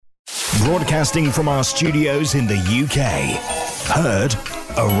Broadcasting from our studios in the UK. Heard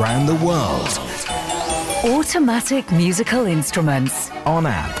around the world. Automatic musical instruments. On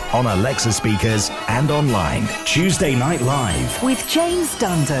app, on Alexa speakers, and online. Tuesday Night Live. With James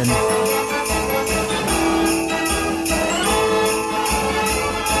Dundon.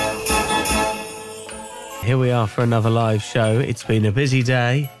 Here we are for another live show. It's been a busy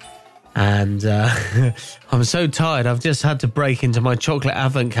day. And I'm so tired. I've just had to break into my chocolate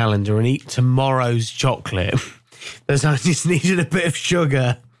advent calendar and eat tomorrow's chocolate. Because I just needed a bit of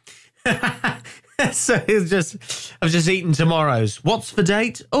sugar. So I've just eaten tomorrow's. What's the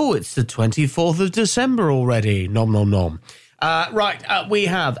date? Oh, it's the 24th of December already. Nom, nom, nom. We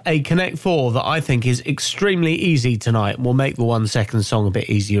have a Connect 4 that I think is extremely easy tonight. We'll make the 1 second song a bit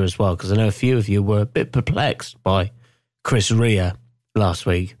easier as well, because I know a few of you were a bit perplexed by Chris Rea last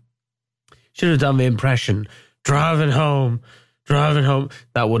week. Should have done the impression. Driving home.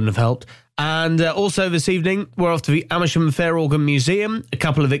 That wouldn't have helped. And also this evening, we're off to the Amersham Fair Organ Museum. A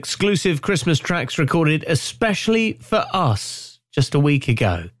couple of exclusive Christmas tracks recorded especially for us just a week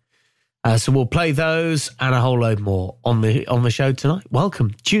ago. So we'll play those and a whole load more on the show tonight.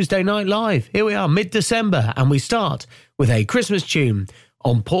 Welcome, Tuesday Night Live. Here we are, mid-December, and we start with a Christmas tune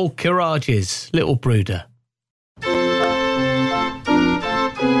on Paul Kirage's Little Brooder.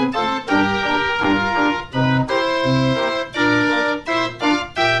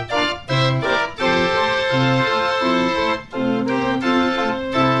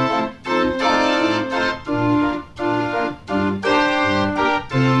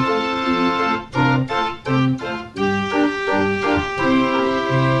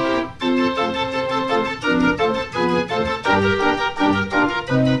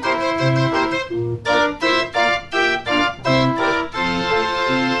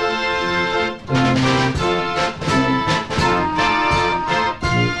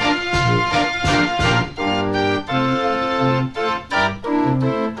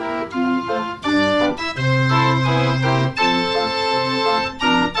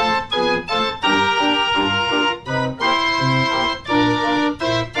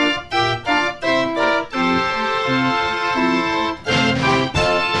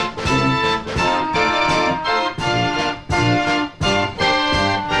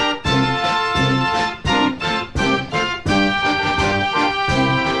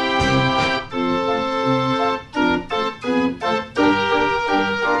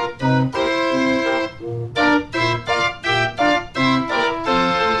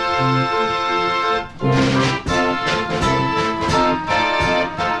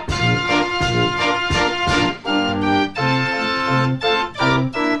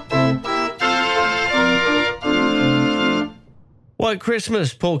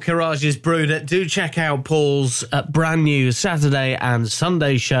 Christmas, Paul Kirage's Brooder. Do check out Paul's brand new Saturday and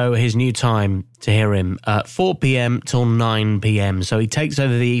Sunday show, his new time to hear him, 4 p.m. till 9 p.m. So he takes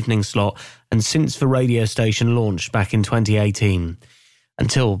over the evening slot, and since the radio station launched back in 2018,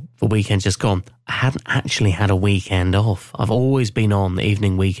 until the weekend just gone, I hadn't actually had a weekend off. I've always been on the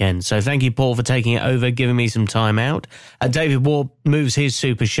evening weekend. So thank you, Paul, for taking it over, giving me some time out. David Ward moves his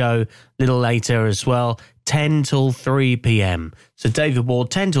super show a little later as well, 10 till 3 p.m. So David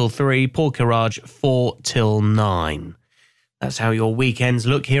Ward, 10 till 3, Paul Kirage, 4 till 9. That's how your weekends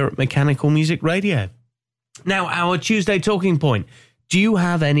look here at Mechanical Music Radio. Now, our Tuesday talking point. Do you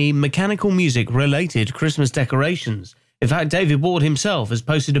have any mechanical music-related Christmas decorations? In fact, David Ward himself has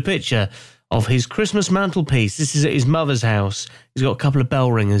posted a picture of his Christmas mantelpiece. This is at his mother's house. He's got a couple of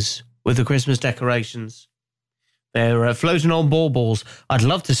bell ringers with the Christmas decorations. They're floating on baubles. I'd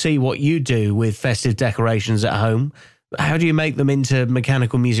love to see what you do with festive decorations at home. How do you make them into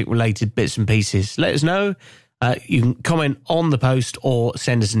mechanical music-related bits and pieces? Let us know. You can comment on the post or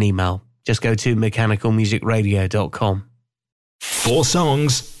send us an email. Just go to mechanicalmusicradio.com. 4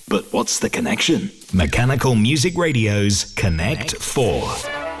 songs, but what's the connection? Mechanical Music Radio's Connect 4.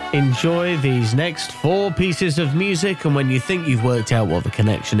 Enjoy these next 4 pieces of music, and when you think you've worked out what the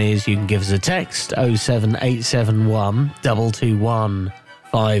connection is, you can give us a text, 07871 221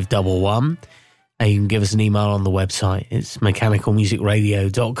 511, and you can give us an email on the website. It's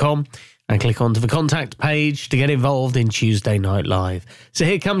mechanicalmusicradio.com, and click onto the contact page to get involved in Tuesday Night Live. So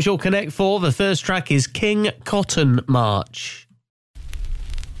here comes your Connect 4. The first track is King Cotton March.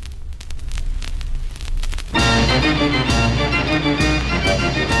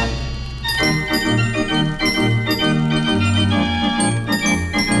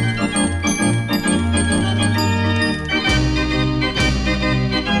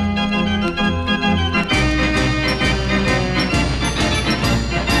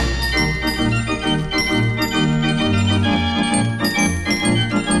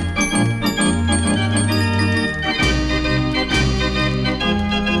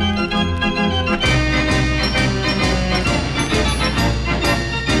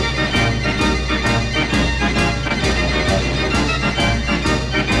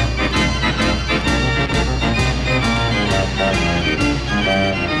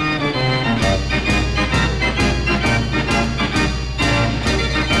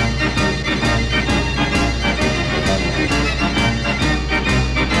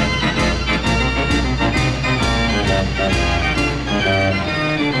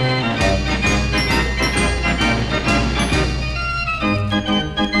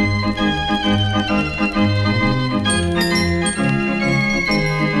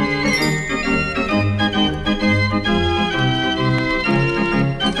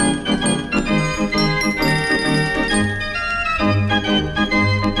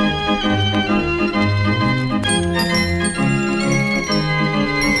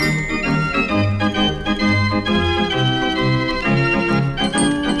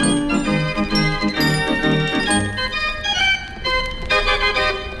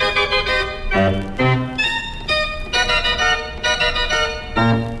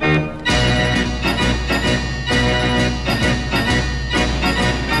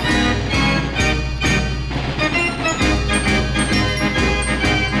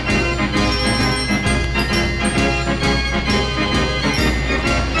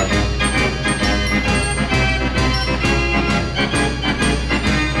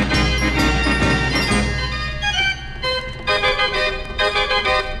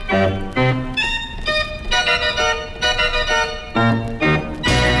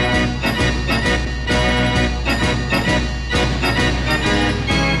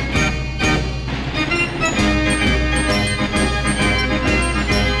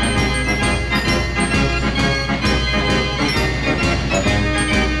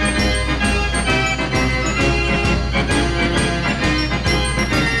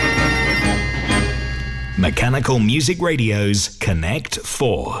 Mechanical Music Radio's Connect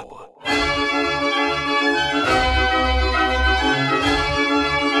 4.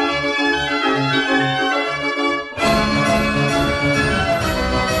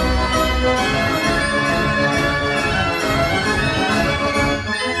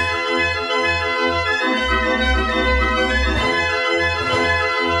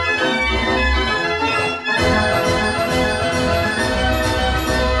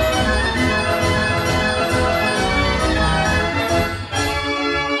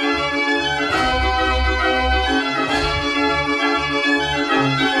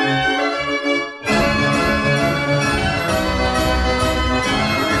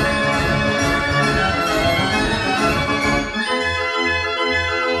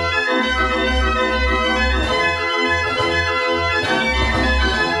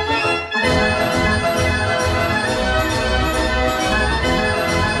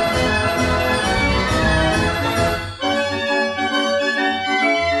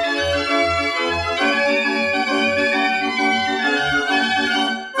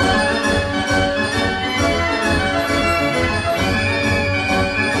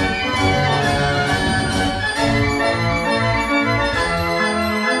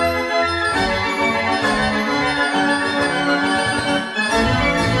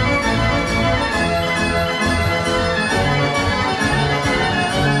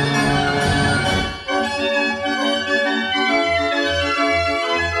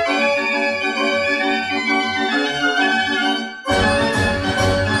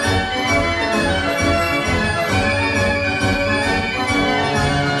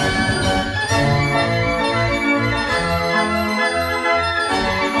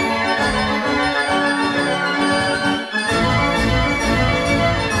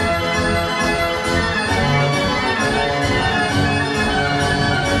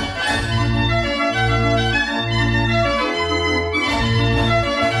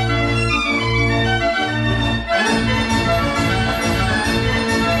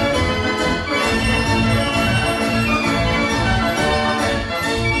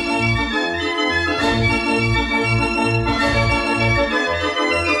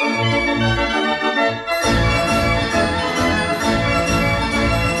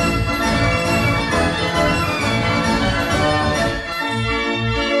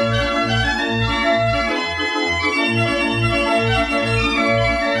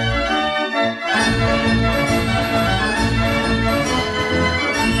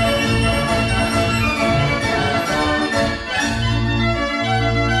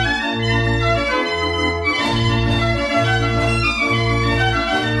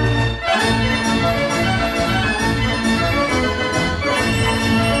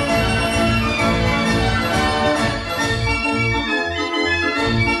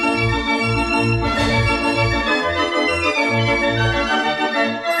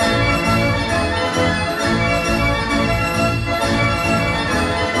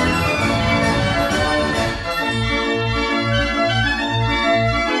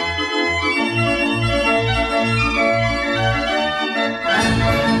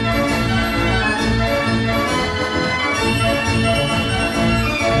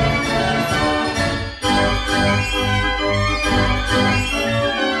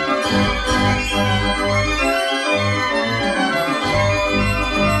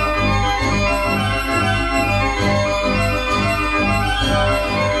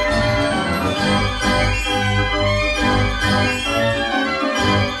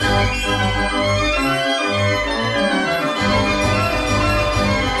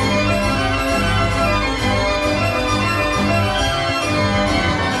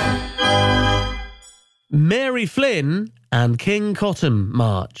 Mary Flynn and King Cotton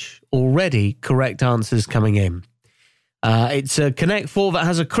March. Already correct answers coming in. It's a Connect 4 that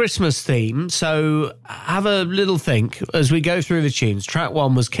has a Christmas theme, so have a little think as we go through the tunes. Track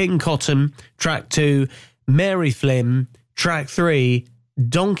 1 was King Cotton, track 2, Mary Flynn, track 3,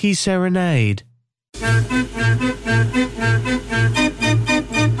 Donkey Serenade.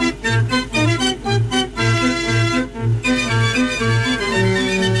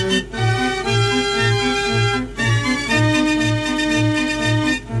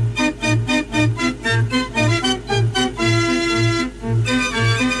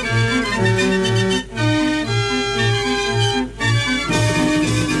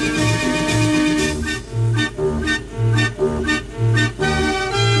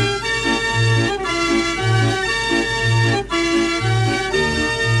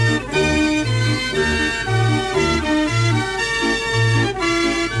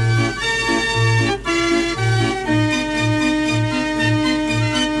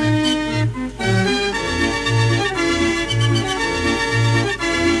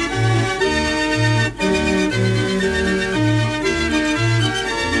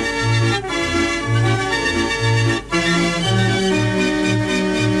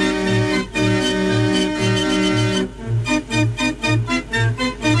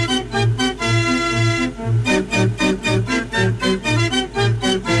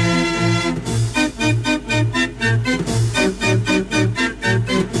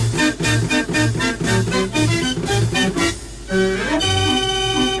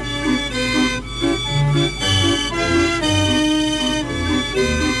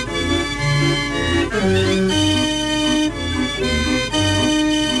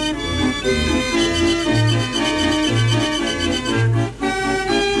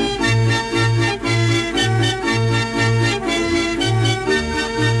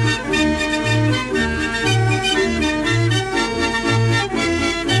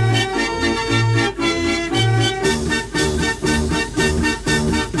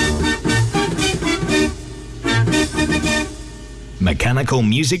 Mechanical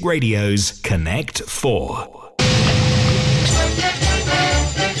Music Radio's Connect 4.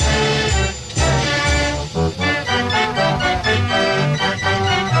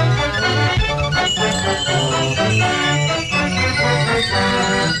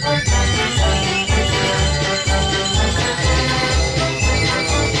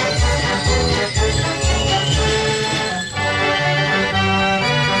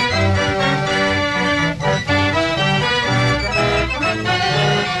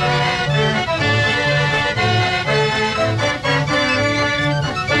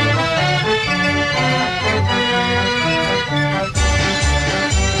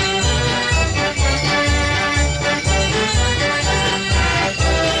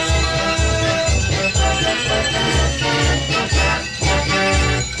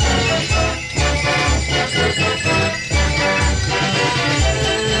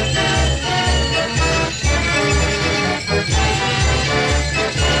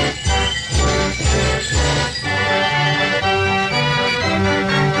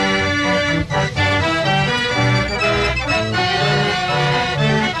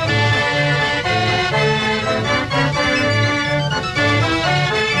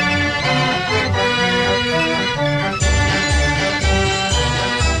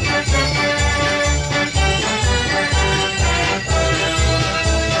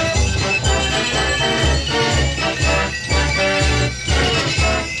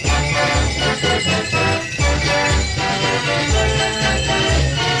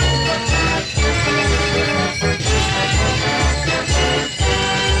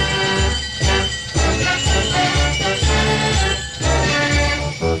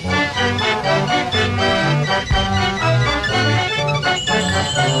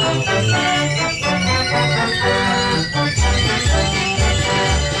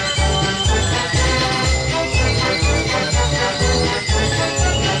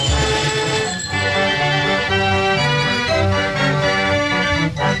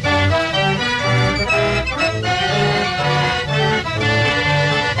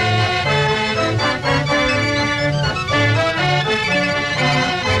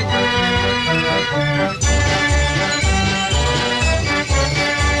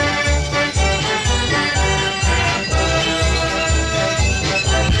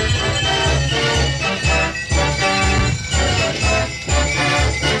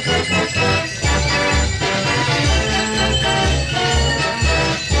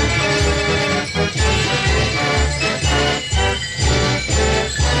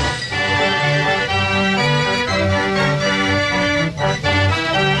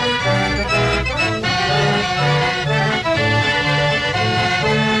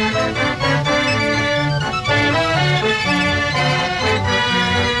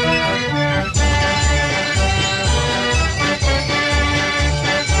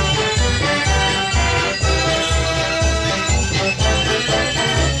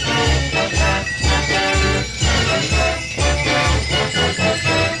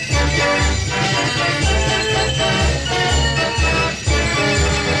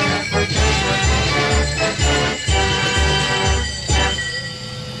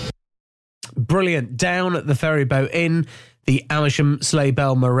 Brilliant. Down at the Ferryboat Inn, the Amersham Sleigh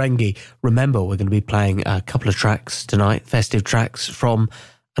Bell Merengue. Remember, we're going to be playing a couple of tracks tonight, festive tracks from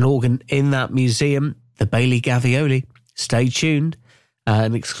an organ in that museum, the Bailey Gavioli. Stay tuned.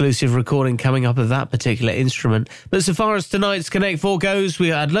 An exclusive recording coming up of that particular instrument. But so far as tonight's Connect 4 goes, we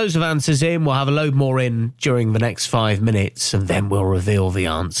had loads of answers in. We'll have a load more in during the next 5 minutes, and then we'll reveal the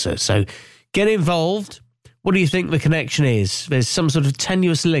answer. So get involved. What do you think the connection is? There's some sort of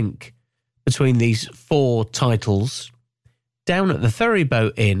tenuous link between these 4 titles. Down at the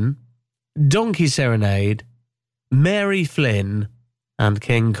Ferryboat Inn, Donkey Serenade, Mary Flynn, and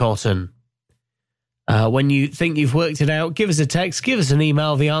King Cotton. When you think you've worked it out, give us a text, give us an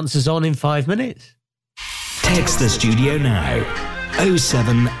email. The answer's on in 5 minutes. Text the studio now.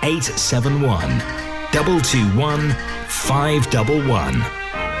 07871 221 511.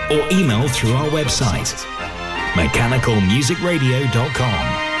 Or email through our website,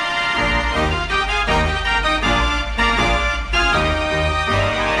 mechanicalmusicradio.com.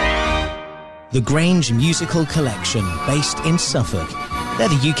 The Grange Musical Collection, based in Suffolk, They're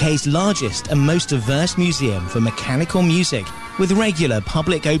the UK's largest and most diverse museum for mechanical music, with regular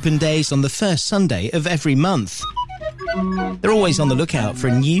public open days on the first Sunday of every month. They're always on the lookout for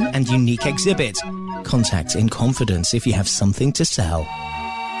a new and unique exhibit. Contact in confidence if you have something to sell.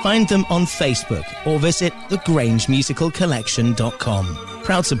 Find them on Facebook or visit thegrangemusicalcollection.com.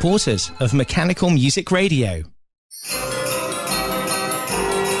 Proud supporters of Mechanical Music Radio.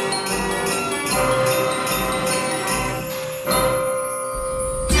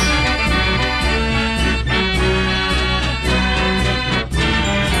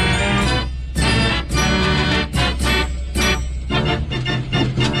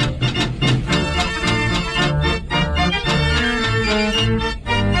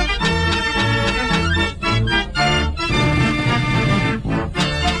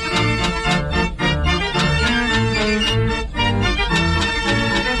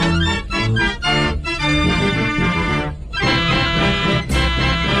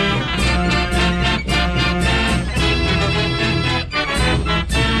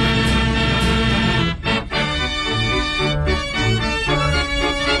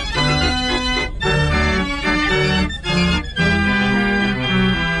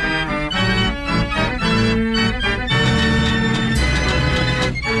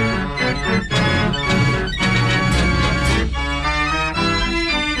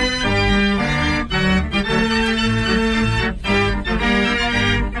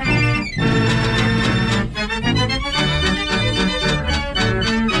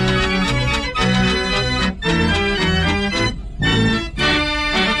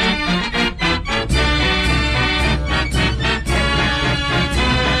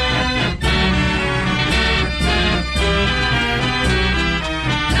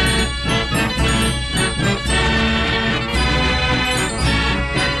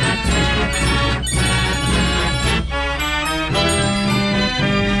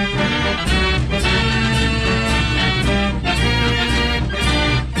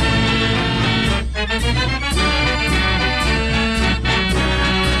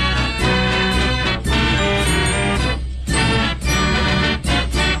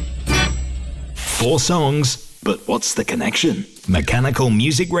 Four songs, but what's the connection? Mechanical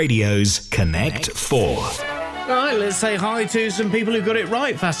Music Radio's Connect 4. All right, let's say hi to some people who got it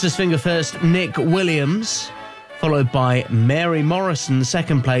right. Fastest finger first, Nick Williams, followed by Mary Morrison,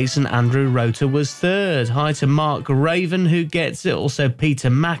 second place, and Andrew Rota was third. Hi to Mark Raven, who gets it. Also, Peter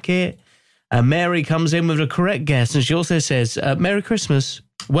Mackett. Mary comes in with a correct guess, and she also says, Merry Christmas.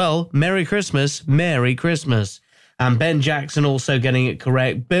 Well, Merry Christmas, Merry Christmas. And Ben Jackson also getting it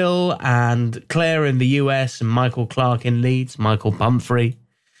correct. Bill and Claire in the US, and Michael Clark in Leeds, Michael Pumphrey.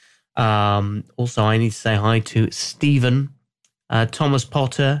 Also, I need to say hi to Stephen, Thomas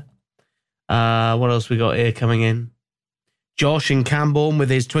Potter. What else we got here coming in? Josh in Camborne with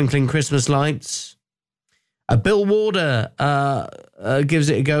his Twinkling Christmas Lights. Bill Warder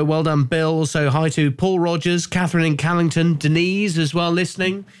gives it a go. Well done, Bill. Also, hi to Paul Rogers, Catherine in Callington, Denise as well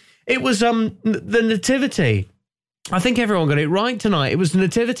listening. It was the Nativity. I think everyone got it right tonight. It was the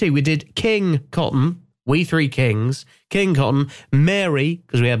Nativity. We did King Cotton, we three kings, King Cotton, Mary,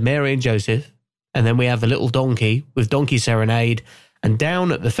 because we have Mary and Joseph, and then we have the little donkey with Donkey Serenade, and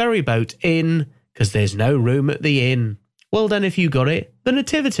down at the ferry boat inn, because there's no room at the inn. Well done if you got it. The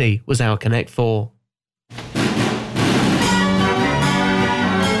Nativity was our Connect 4.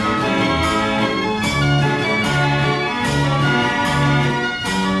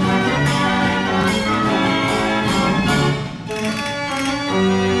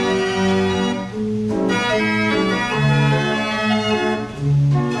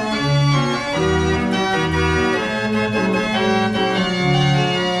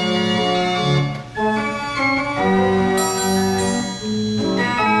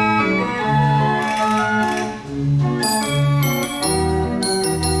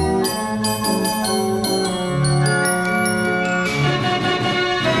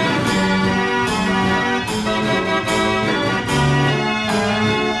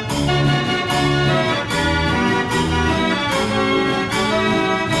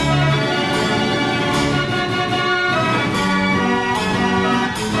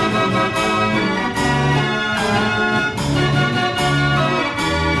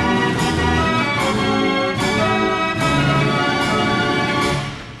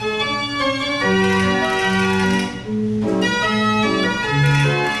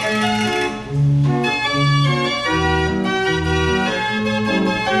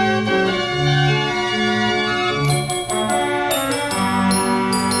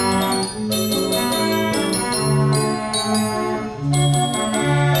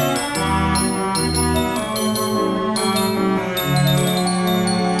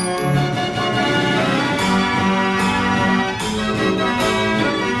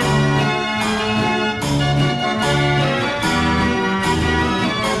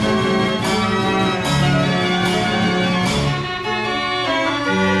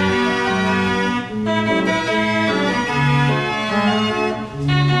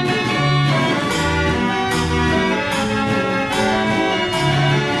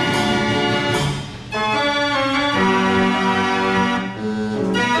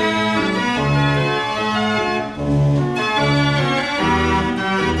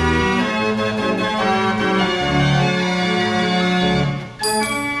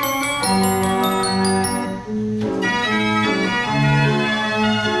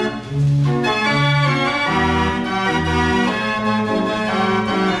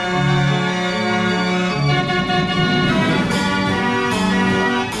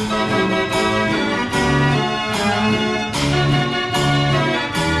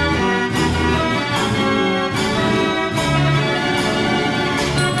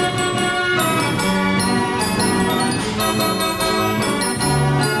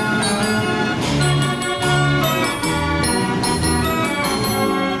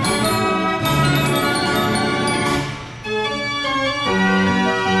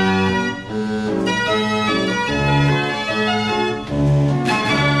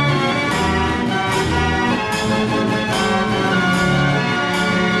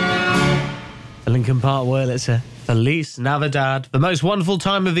 part, Will. It's a Feliz Navidad, the most wonderful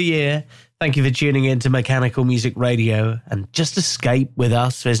time of the year. Thank you for tuning in to Mechanical Music Radio and just escape with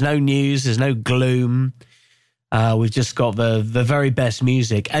us. There's no news, there's no gloom. We've just got the very best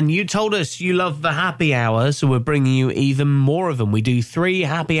music. And you told us you love the happy hour, so we're bringing you even more of them. We do 3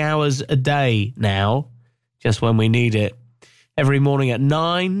 happy hours a day now, just when we need it. Every morning at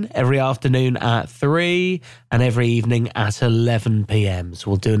 9, every afternoon at 3, and every evening at 11 p.m. So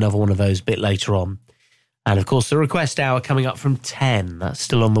we'll do another one of those a bit later on. And, of course, the request hour coming up from 10. That's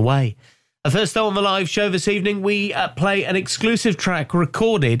still on the way. First though, on the live show this evening, we play an exclusive track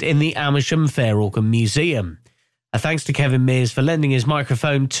recorded in the Amersham Fair Organ Museum. Thanks to Kevin Mears for lending his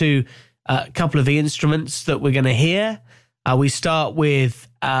microphone to a couple of the instruments that we're going to hear. We start with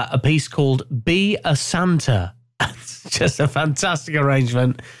a piece called Be a Santa. It's just a fantastic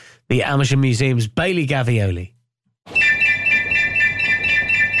arrangement. The Amersham Museum's Bailey Gavioli.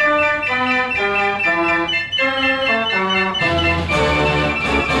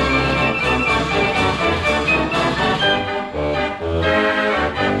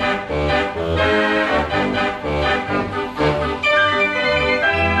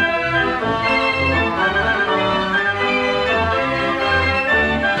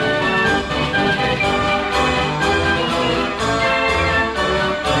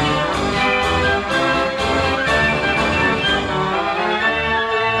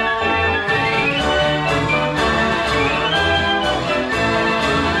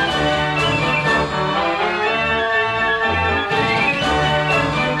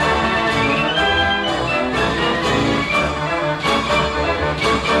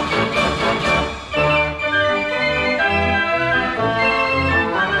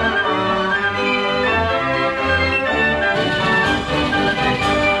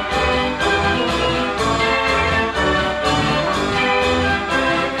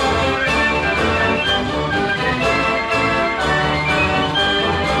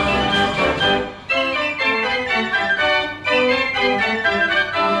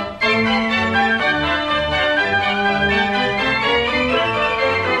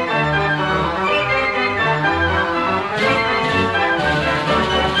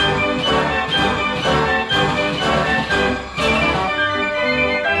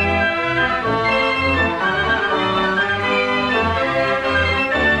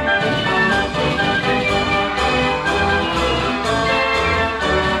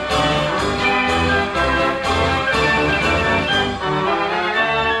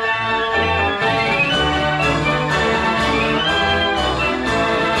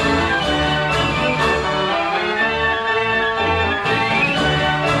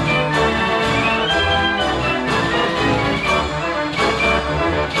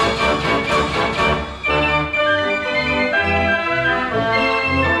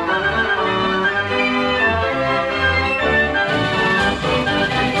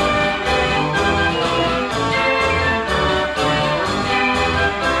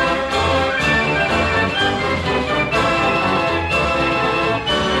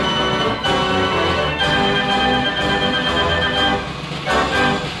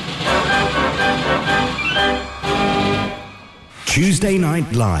 Tuesday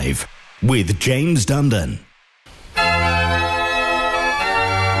Night Live with James Dundon.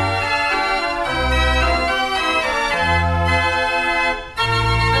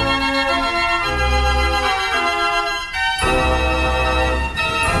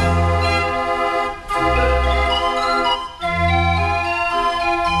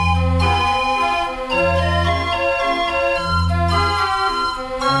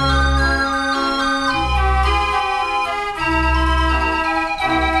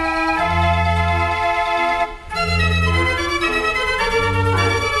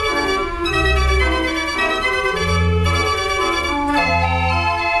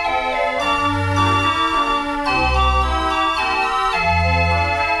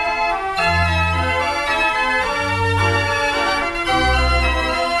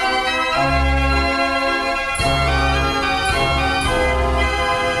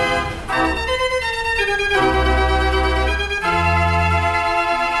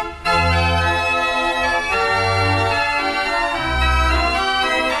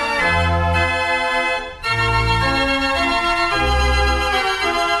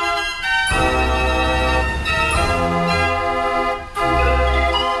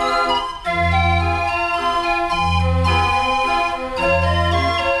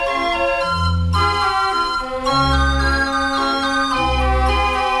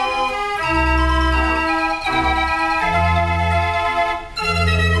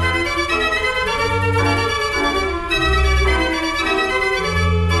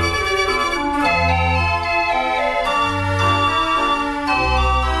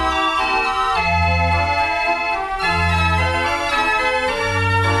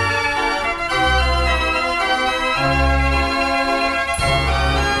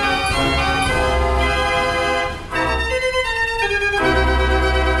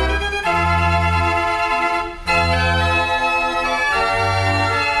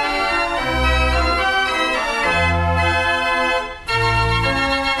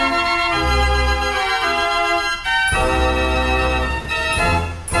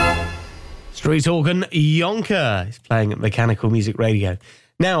 Street organ Yonker is playing at Mechanical Music Radio.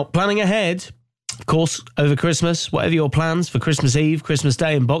 Now, planning ahead, of course, over Christmas, whatever your plans for Christmas Eve, Christmas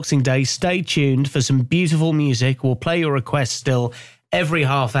Day and Boxing Day, stay tuned for some beautiful music. We'll play your requests still every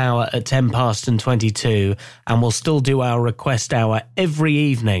half hour at 10 past and 22, and we'll still do our request hour every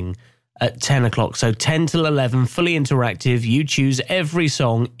evening at 10 o'clock. So 10 till 11, fully interactive. You choose every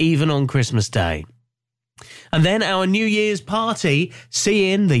song, even on Christmas Day. And then our New Year's party,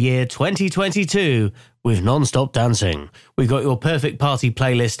 see in the year 2022 with non-stop dancing. We've got your perfect party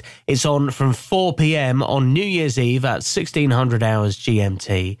playlist. It's on from 4 p.m. on New Year's Eve at 1600 hours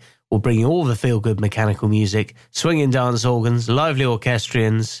GMT. We'll bring you all the feel-good mechanical music, swinging dance organs, lively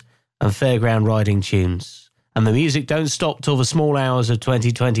orchestrions, and fairground riding tunes. And the music don't stop till the small hours of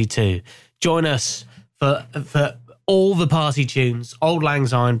 2022. Join us for all the party tunes, Old Lang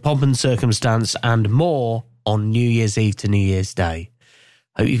Syne, Pomp and Circumstance, and more on New Year's Eve to New Year's Day.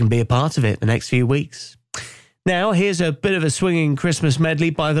 Hope you can be a part of it the next few weeks. Now, here's a bit of a swinging Christmas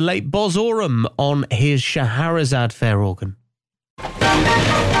medley by the late Boz Oram on his Scheherazade Fair Organ.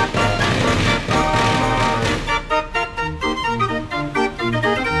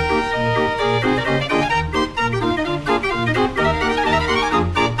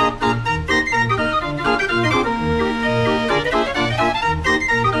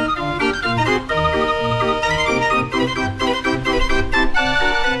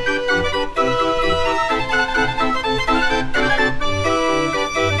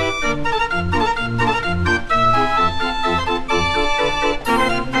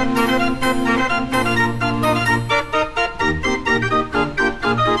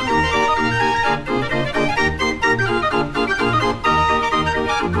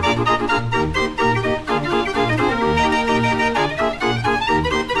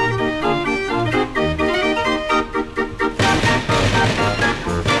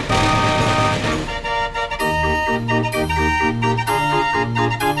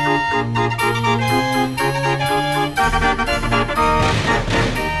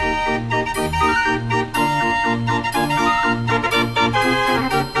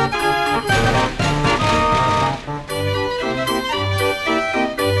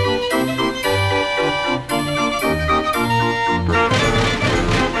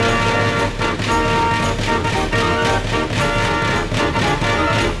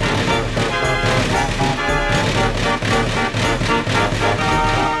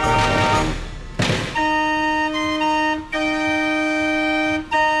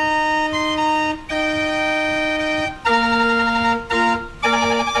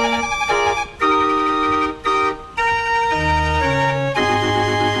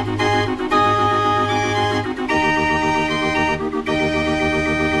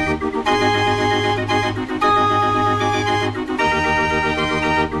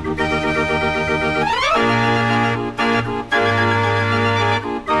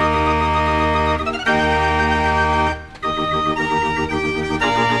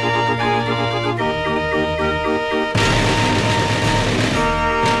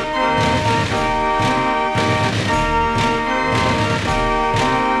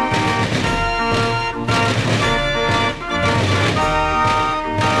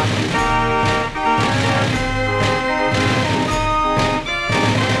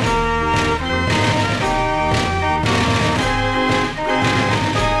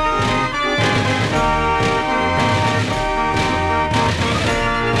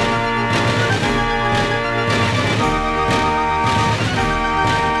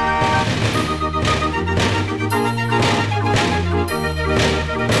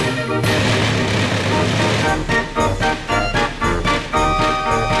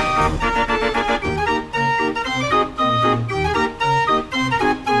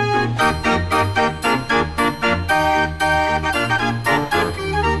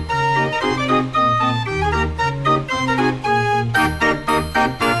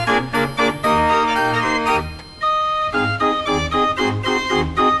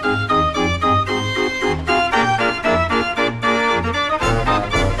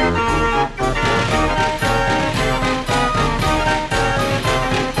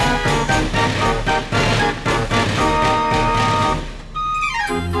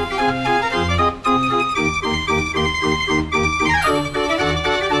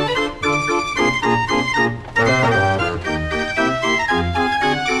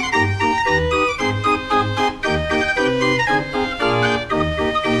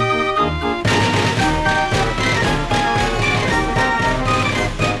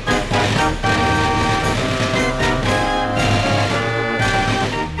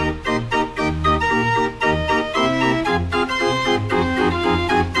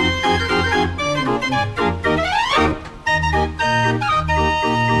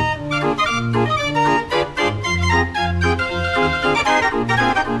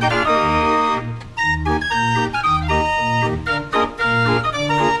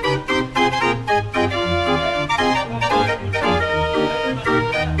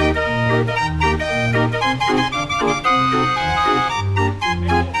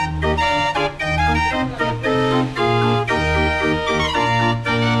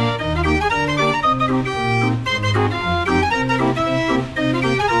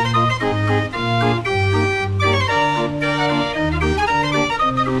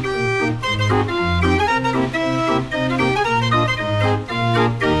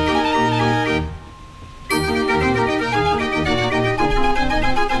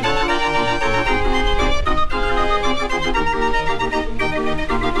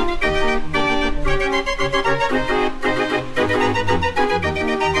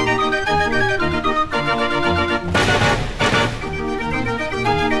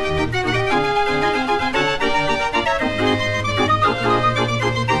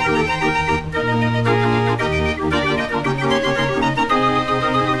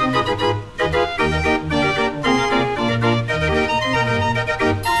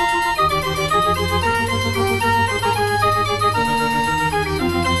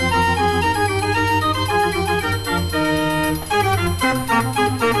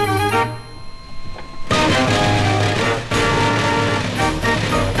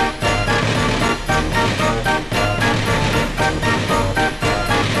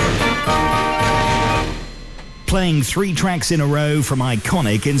 playing 3 tracks in a row from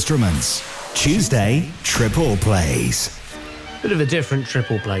iconic instruments. Tuesday, triple plays. Bit of a different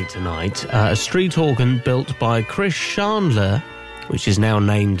triple play tonight. A street organ built by Chris Chandler, which is now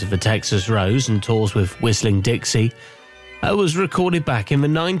named the Texas Rose and tours with Whistling Dixie, was recorded back in the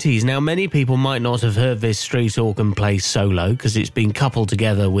 90s. Now, many people might not have heard this street organ play solo because it's been coupled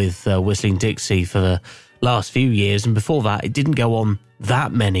together with Whistling Dixie for the last few years, and before that it didn't go on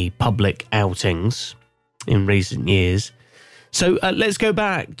that many public outings in recent years. So let's go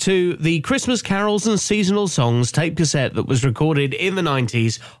back to the Christmas carols and seasonal songs tape cassette that was recorded in the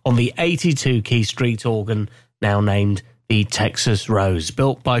 90s on the 82-key street organ, now named the Texas Rose,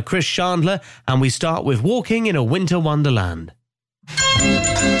 built by Chris Chandler, and we start with Walking in a Winter Wonderland.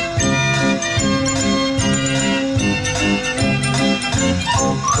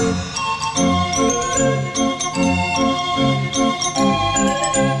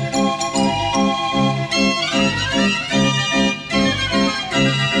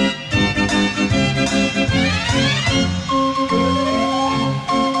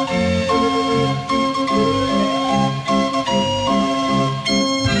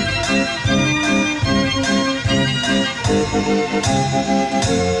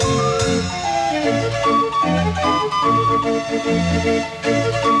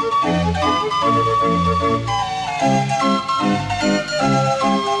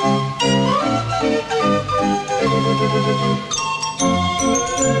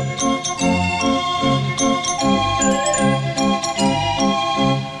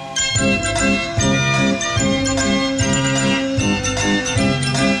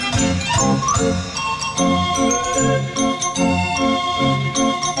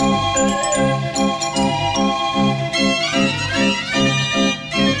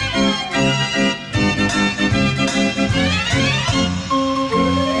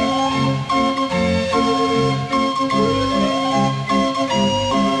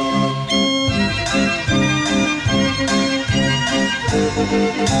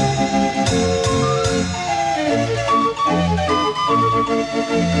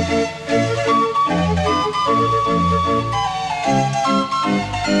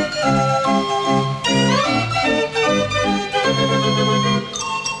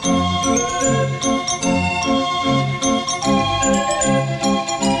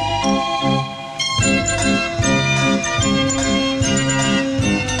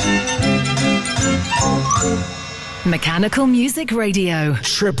 Mechanical Music Radio.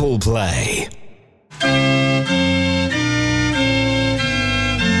 Triple play.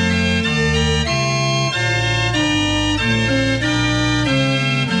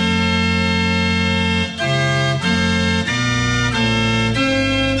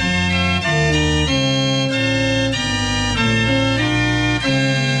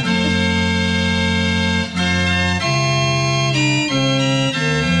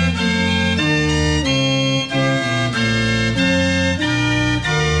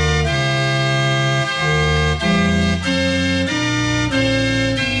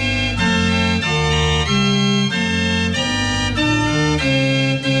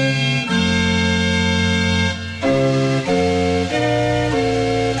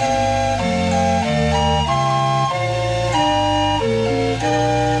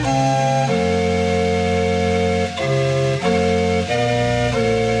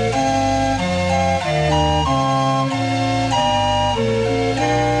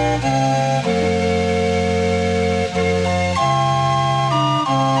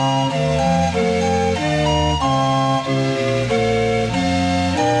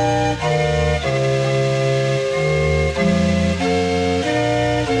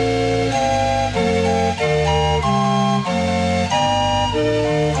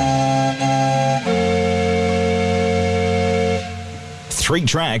 Three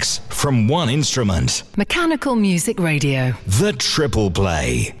tracks from one instrument. Mechanical Music Radio. The Triple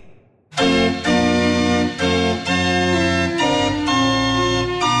Play.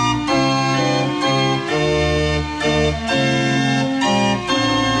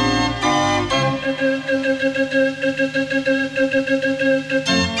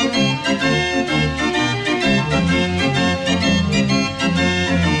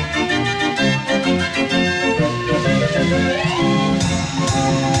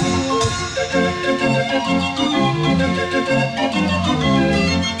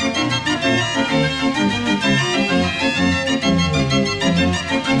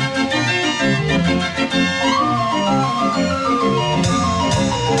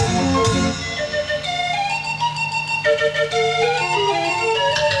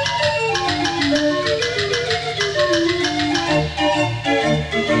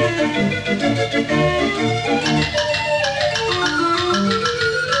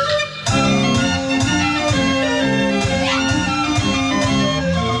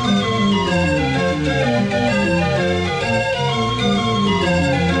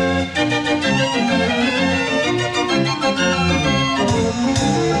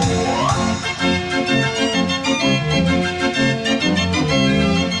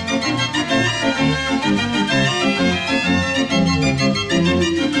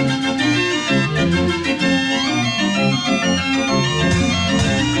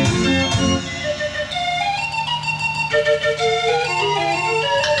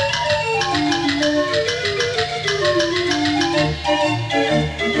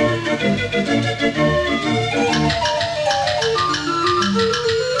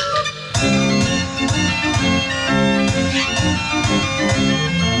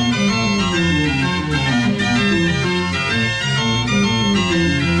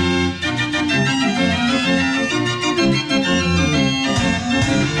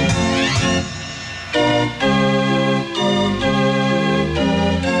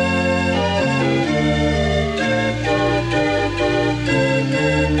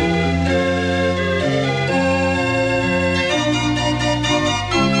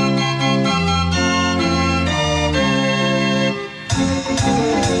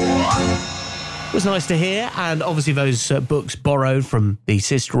 was nice to hear. And obviously those books borrowed from the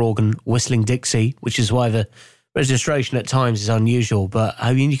sister organ Whistling Dixie, which is why the registration at times is unusual, but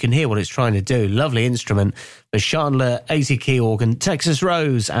I mean, you can hear what it's trying to do. Lovely instrument. The Chandler 80 key organ, Texas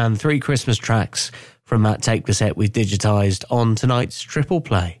Rose, and 3 Christmas tracks from that tape cassette we've digitised on tonight's Triple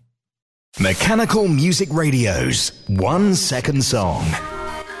Play. Mechanical Music Radio's 1 second song.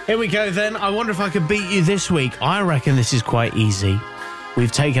 Here we go then. I wonder if I could beat you this week. I reckon this is quite easy. We've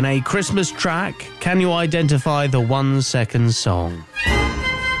taken a Christmas track. Can you identify the 1 second song?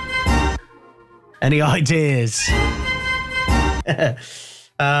 Any ideas?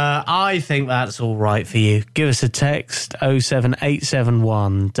 I think that's all right for you. Give us a text,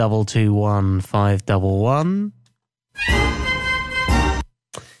 07871 221 511.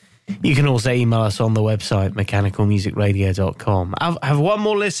 You can also email us on the website, mechanicalmusicradio.com. Have one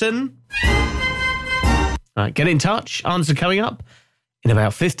more listen. All right, get in touch. Answer coming up in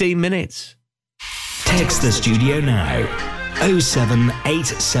about 15 minutes. Text the studio now,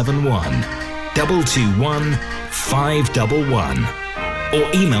 07871 221 511. Or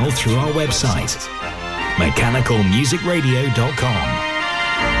email through our website, mechanicalmusicradio.com.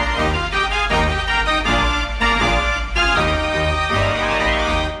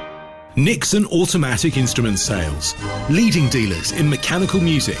 Nixon Automatic Instrument Sales. Leading dealers in mechanical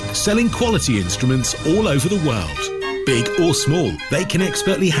music, selling quality instruments all over the world. Big or small, they can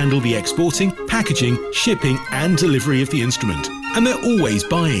expertly handle the exporting, packaging, shipping and delivery of the instrument. And they're always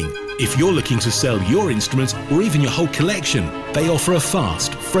buying. If you're looking to sell your instrument or even your whole collection, they offer a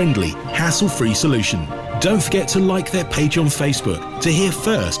fast, friendly, hassle-free solution. Don't forget to like their page on Facebook to hear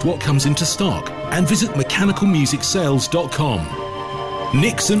first what comes into stock and visit mechanicalmusicsales.com.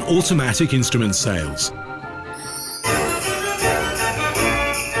 Nixon Automatic Instrument Sales.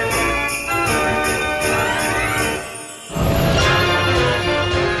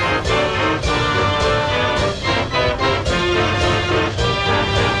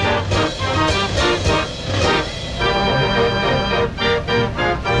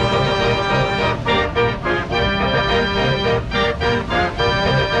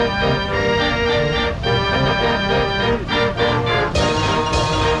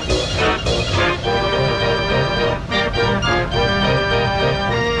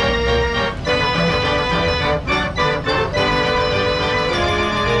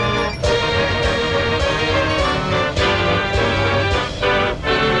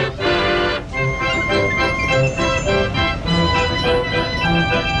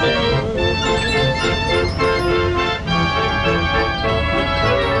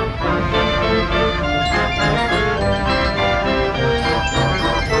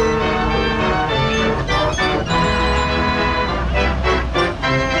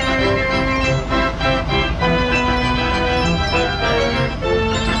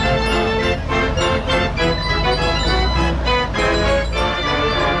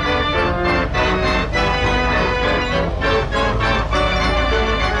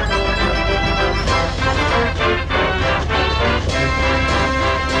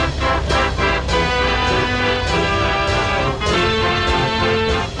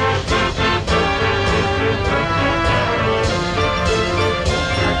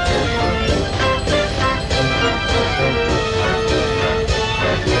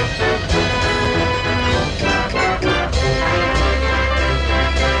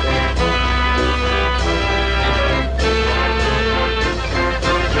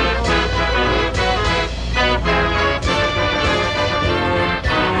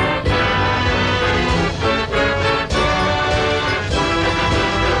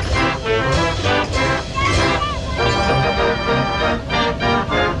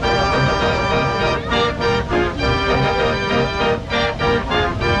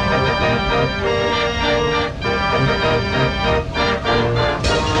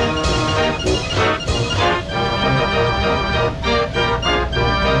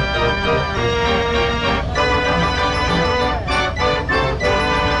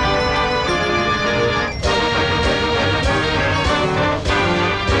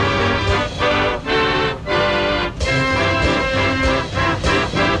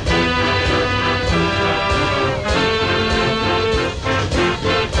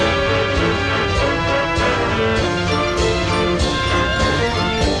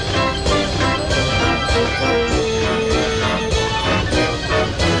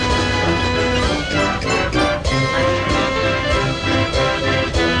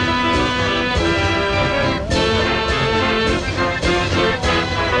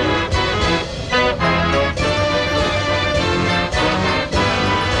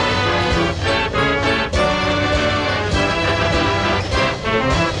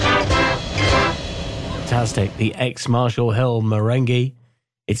 fantastic. The ex-Marshall Hill merengue.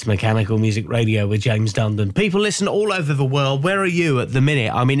 It's Mechanical Music Radio with James Dundon. People listen all over the world. Where are you at the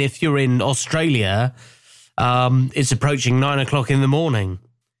minute? I mean, if you're in Australia, it's approaching 9 o'clock in the morning.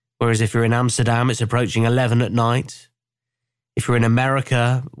 Whereas if you're in Amsterdam, it's approaching 11 at night. If you're in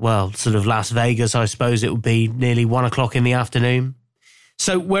America, well, sort of Las Vegas, I suppose it would be nearly 1 o'clock in the afternoon.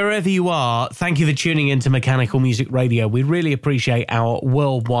 So wherever you are, thank you for tuning into Mechanical Music Radio. We really appreciate our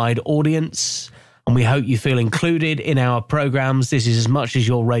worldwide audience, and we hope you feel included in our programs. This is as much as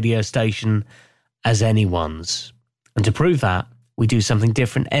your radio station as anyone's. And to prove that, we do something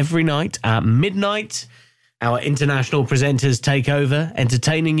different every night at midnight. Our international presenters take over,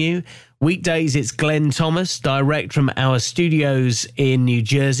 entertaining you. Weekdays, it's Glenn Thomas, direct from our studios in New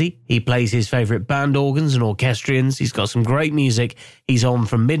Jersey. He plays his favourite band organs and orchestrions. He's got some great music. He's on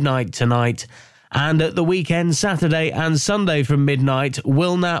from midnight tonight. And at the weekend, Saturday and Sunday from midnight,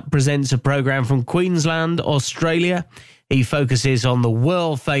 Will Knapp presents a programme from Queensland, Australia. He focuses on the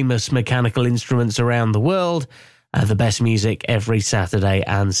world-famous mechanical instruments around the world. The best music every Saturday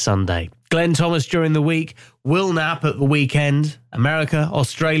and Sunday. Glenn Thomas during the week, Will Knapp at the weekend. America,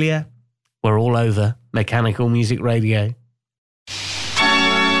 Australia, we're all over Mechanical Music Radio.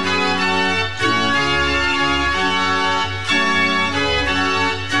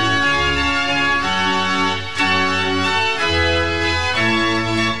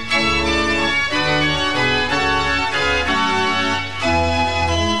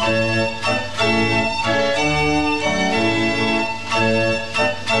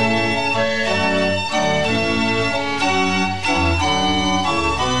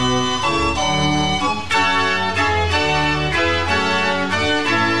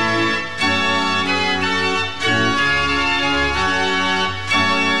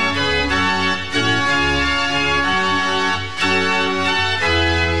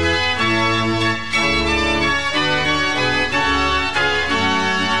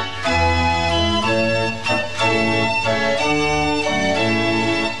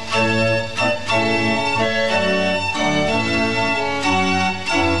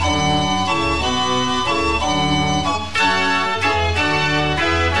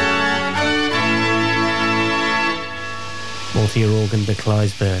 Organ de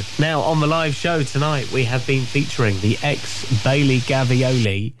Clydesburg. Now, on the live show tonight, we have been featuring the ex-Bailey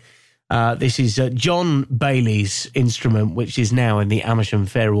Gavioli. This is John Bailey's instrument, which is now in the Amersham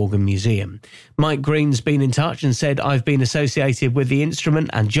Fair Organ Museum. Mike Green's been in touch and said, I've been associated with the instrument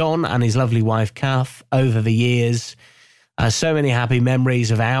and John and his lovely wife, Kath, over the years. So many happy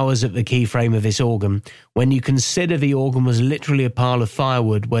memories of hours at the keyframe of this organ. When you consider the organ was literally a pile of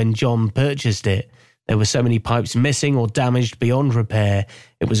firewood when John purchased it, there were so many pipes missing or damaged beyond repair.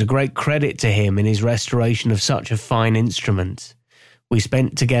 It was a great credit to him in his restoration of such a fine instrument. We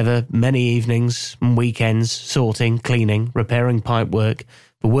spent together many evenings and weekends sorting, cleaning, repairing pipework.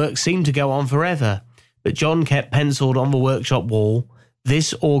 The work seemed to go on forever, but John kept penciled on the workshop wall,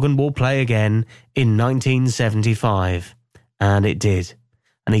 "This organ will play again in 1975. And it did.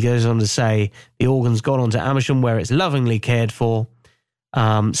 And he goes on to say, the organ's gone on to Amersham where it's lovingly cared for.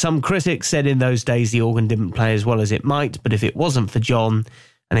 Some critics said in those days the organ didn't play as well as it might, but if it wasn't for John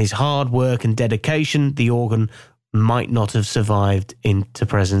and his hard work and dedication, the organ might not have survived into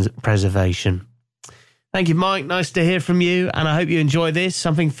preservation. Thank you, Mike. Nice to hear from you, and I hope you enjoy this.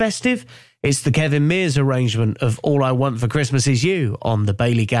 Something festive. It's the Kevin Mears arrangement of All I Want for Christmas Is You on the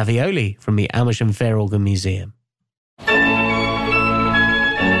Bailey Gavioli from the Amersham Fair Organ Museum.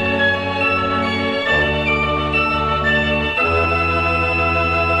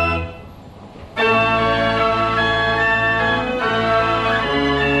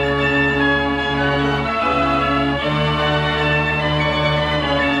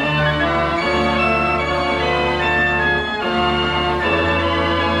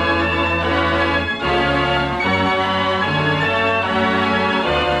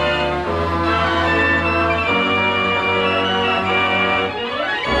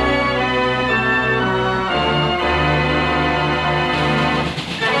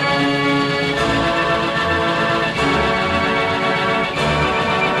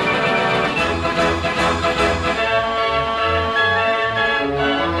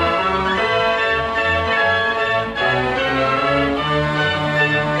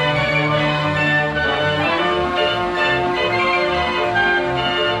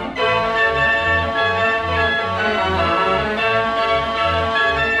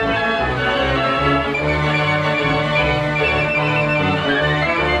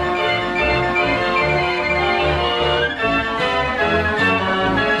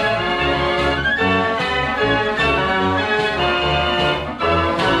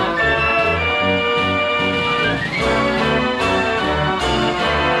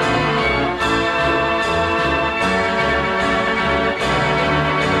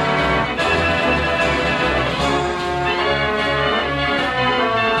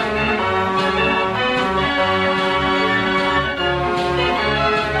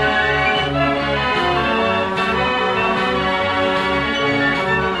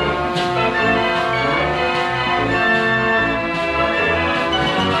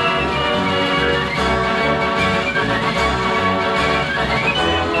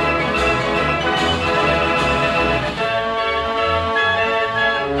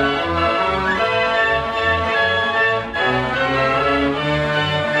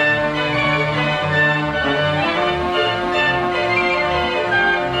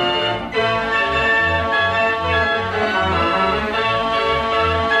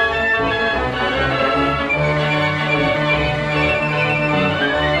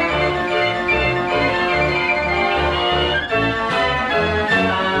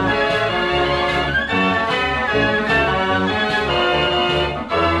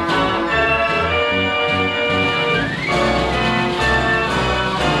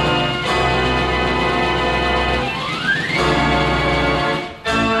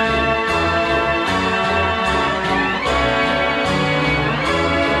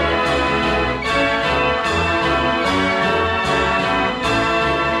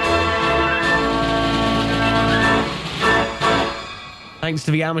 thanks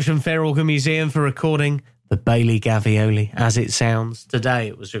to the Amersham Fair Organ Museum for recording the Bailey Gavioli as it sounds today.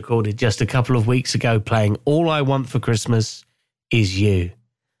 It was recorded just a couple of weeks ago, playing All I Want for Christmas Is You.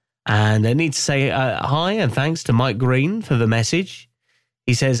 And I need to say hi and thanks to Mike Green for the message.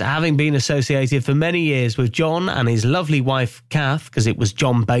 He says, having been associated for many years with John and his lovely wife, Kath, because it was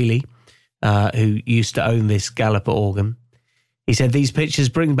John Bailey who used to own this Galloper organ. He said, these pictures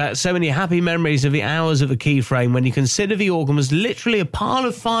bring back so many happy memories of the hours of the key frame when you consider the organ was literally a pile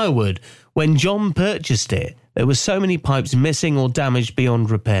of firewood when John purchased it. There were so many pipes missing or damaged beyond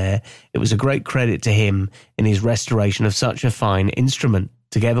repair. It was a great credit to him in his restoration of such a fine instrument.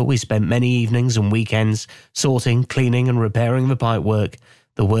 Together we spent many evenings and weekends sorting, cleaning and repairing the pipework.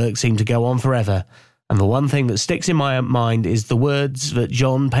 The work seemed to go on forever. And the one thing that sticks in my mind is the words that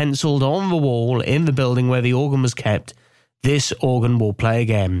John penciled on the wall in the building where the organ was kept. This organ will play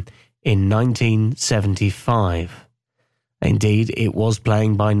again in 1975. Indeed, it was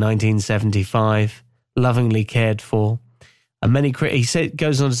playing by 1975, lovingly cared for. And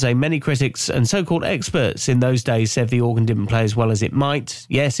goes on to say, many critics and so-called experts in those days said the organ didn't play as well as it might.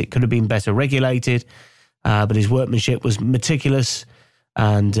 Yes, it could have been better regulated, but his workmanship was meticulous.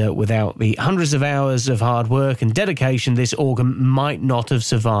 And without the hundreds of hours of hard work and dedication, this organ might not have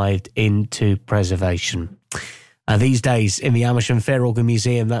survived into preservation. These days in the Amersham Fair Organ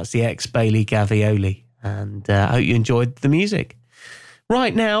Museum, that's the ex-Bailey Gavioli. And I hope you enjoyed the music.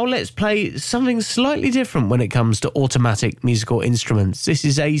 Right now, let's play something slightly different when it comes to automatic musical instruments. This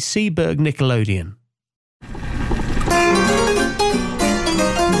is a Seeburg Nickelodeon.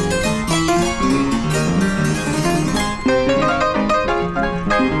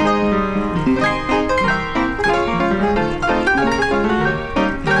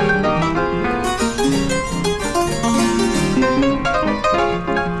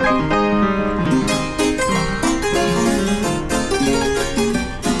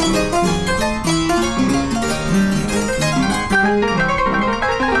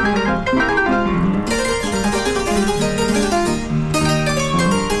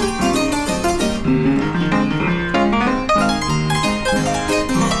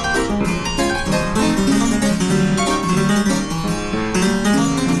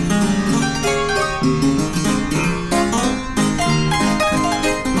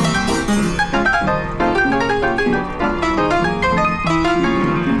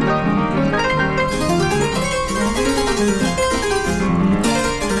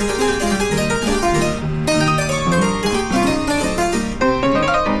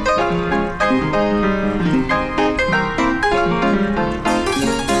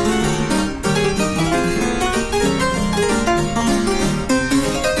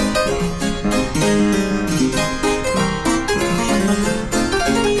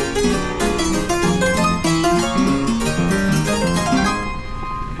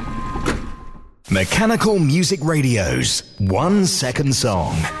 Mechanical Music Radio's 1 Second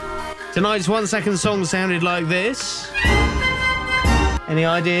Song. Tonight's 1 second song sounded like this. Any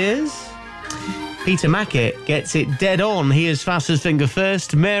ideas? Peter Mackett gets it dead on. He is fastest finger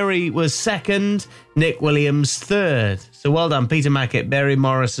first. Mary was second. Nick Williams third. So well done, Peter Mackett, Barry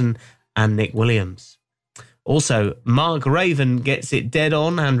Morrison and Nick Williams. Also, Mark Raven gets it dead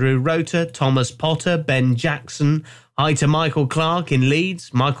on. Andrew Rota, Thomas Potter, Ben Jackson. Hi to Michael Clark in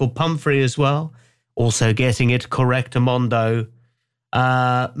Leeds. Michael Pumphrey as well. Also getting it correct, Amondo.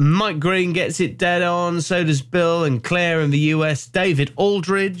 Mike Green gets it dead on. So does Bill and Claire in the US. David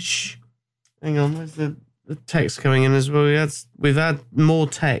Aldridge. Hang on, where's the text coming in as well? We've had more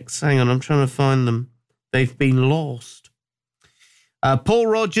texts. Hang on, I'm trying to find them. They've been lost. Paul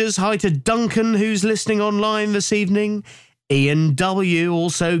Rogers. Hi to Duncan, who's listening online this evening. Ian W.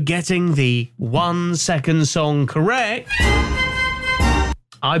 also getting the 1 second song correct.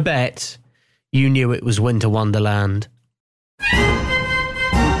 I bet you knew it was Winter Wonderland.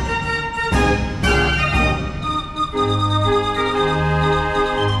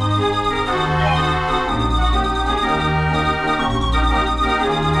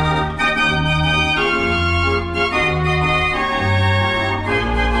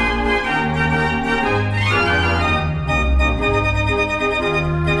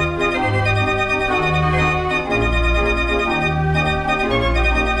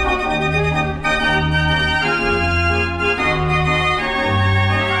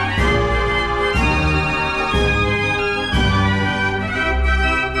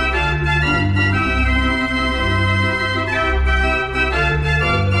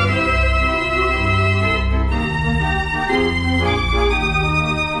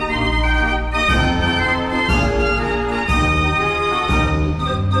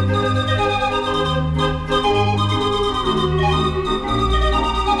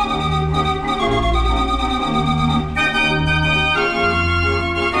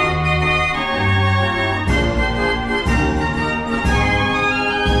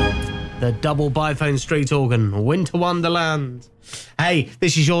 double biphone street organ, Winter Wonderland. Hey,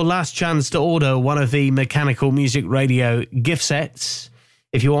 this is your last chance to order one of the Mechanical Music Radio gift sets.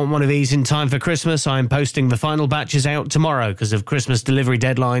 If you want one of these in time for Christmas, I'm posting the final batches out tomorrow because of Christmas delivery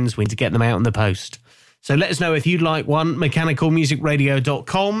deadlines. We need to get them out in the post. So let us know if you'd like one,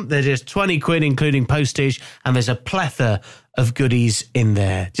 mechanicalmusicradio.com. They're just 20 quid, including postage, and there's a plethora of goodies in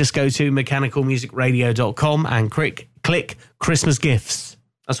there. Just go to mechanicalmusicradio.com and click Christmas gifts.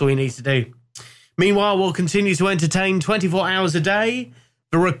 That's all you need to do. Meanwhile, we'll continue to entertain 24 hours a day.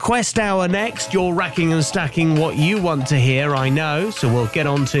 The request hour next. You're racking and stacking what you want to hear, I know. So we'll get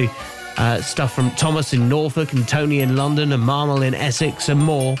on to stuff from Thomas in Norfolk and Tony in London and Marmal in Essex and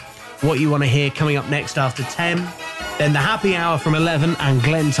more. What you want to hear coming up next after 10. Then the happy hour from 11 and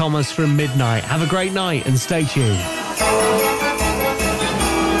Glenn Thomas from midnight. Have a great night and stay tuned.